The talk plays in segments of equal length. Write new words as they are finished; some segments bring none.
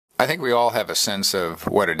I think we all have a sense of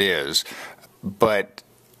what it is, but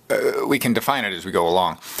we can define it as we go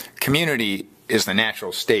along. Community is the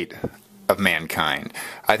natural state of mankind.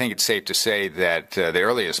 I think it's safe to say that the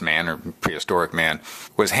earliest man, or prehistoric man,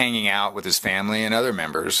 was hanging out with his family and other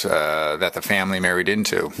members that the family married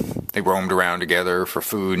into. They roamed around together for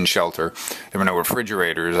food and shelter. There were no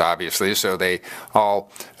refrigerators, obviously, so they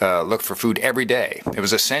all looked for food every day. It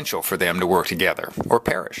was essential for them to work together or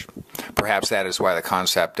perish. Perhaps that is why the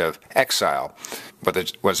concept of exile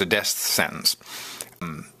was a death sentence.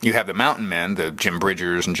 You have the mountain men, the Jim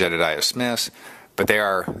Bridgers and Jedediah Smiths, but they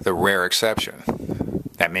are the rare exception.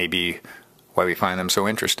 That may be why we find them so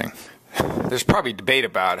interesting. There's probably debate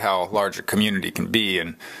about how large a community can be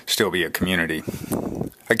and still be a community.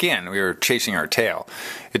 Again, we are chasing our tail.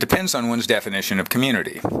 It depends on one's definition of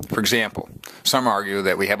community. For example, some argue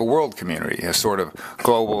that we have a world community, a sort of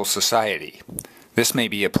global society. This may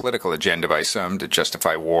be a political agenda by some to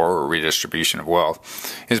justify war or redistribution of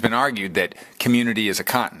wealth. It has been argued that community is a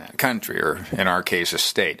continent, country, or in our case, a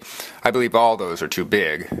state. I believe all those are too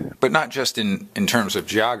big, but not just in terms of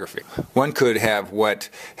geography. One could have what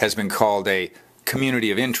has been called a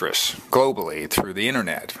community of interests globally through the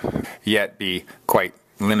internet, yet be quite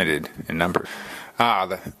limited in number.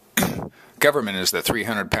 The government is the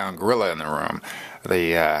 300-pound gorilla in the room.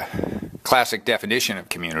 The classic definition of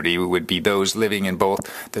community would be those living in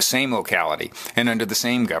both the same locality and under the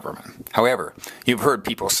same government. However, you've heard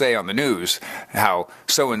people say on the news how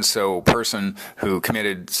so-and-so person who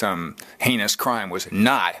committed some heinous crime was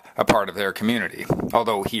not a part of their community,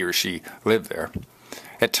 although he or she lived there.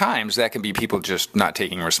 At times, that can be people just not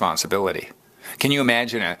taking responsibility. Can you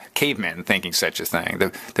imagine a caveman thinking such a thing?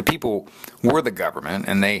 The people were the government,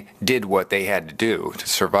 and they did what they had to do to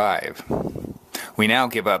survive. We now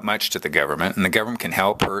give up much to the government, and the government can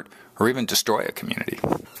help, hurt, or even destroy a community.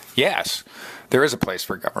 Yes, there is a place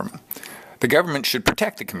for government. The government should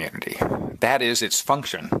protect the community. That is its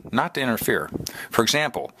function, not to interfere. For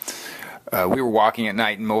example, we were walking at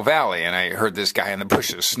night in Mill Valley, and I heard this guy in the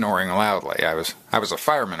bushes snoring loudly. I was a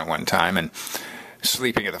fireman at one time, and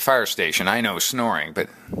sleeping at the fire station. I know snoring, but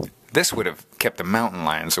this would have kept the mountain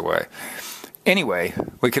lions away. Anyway,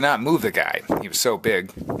 we could not move the guy. He was so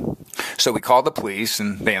big. So we called the police,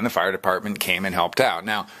 and they and the fire department came and helped out.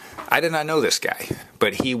 Now, I did not know this guy,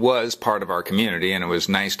 but he was part of our community, and it was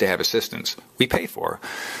nice to have assistance we pay for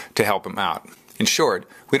to help him out. In short,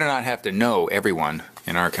 we do not have to know everyone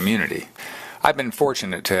in our community. I've been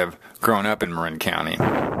fortunate to have grown up in Marin County.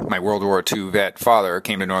 My World War II vet father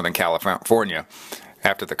came to Northern California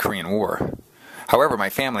after the Korean War. However, my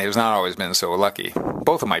family has not always been so lucky.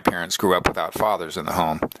 Both of my parents grew up without fathers in the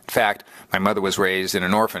home. In fact, my mother was raised in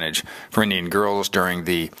an orphanage for Indian girls during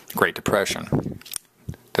the Great Depression.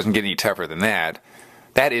 Doesn't get any tougher than that.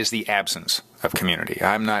 That is the absence of community.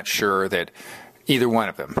 I'm not sure that either one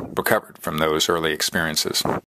of them recovered from those early experiences.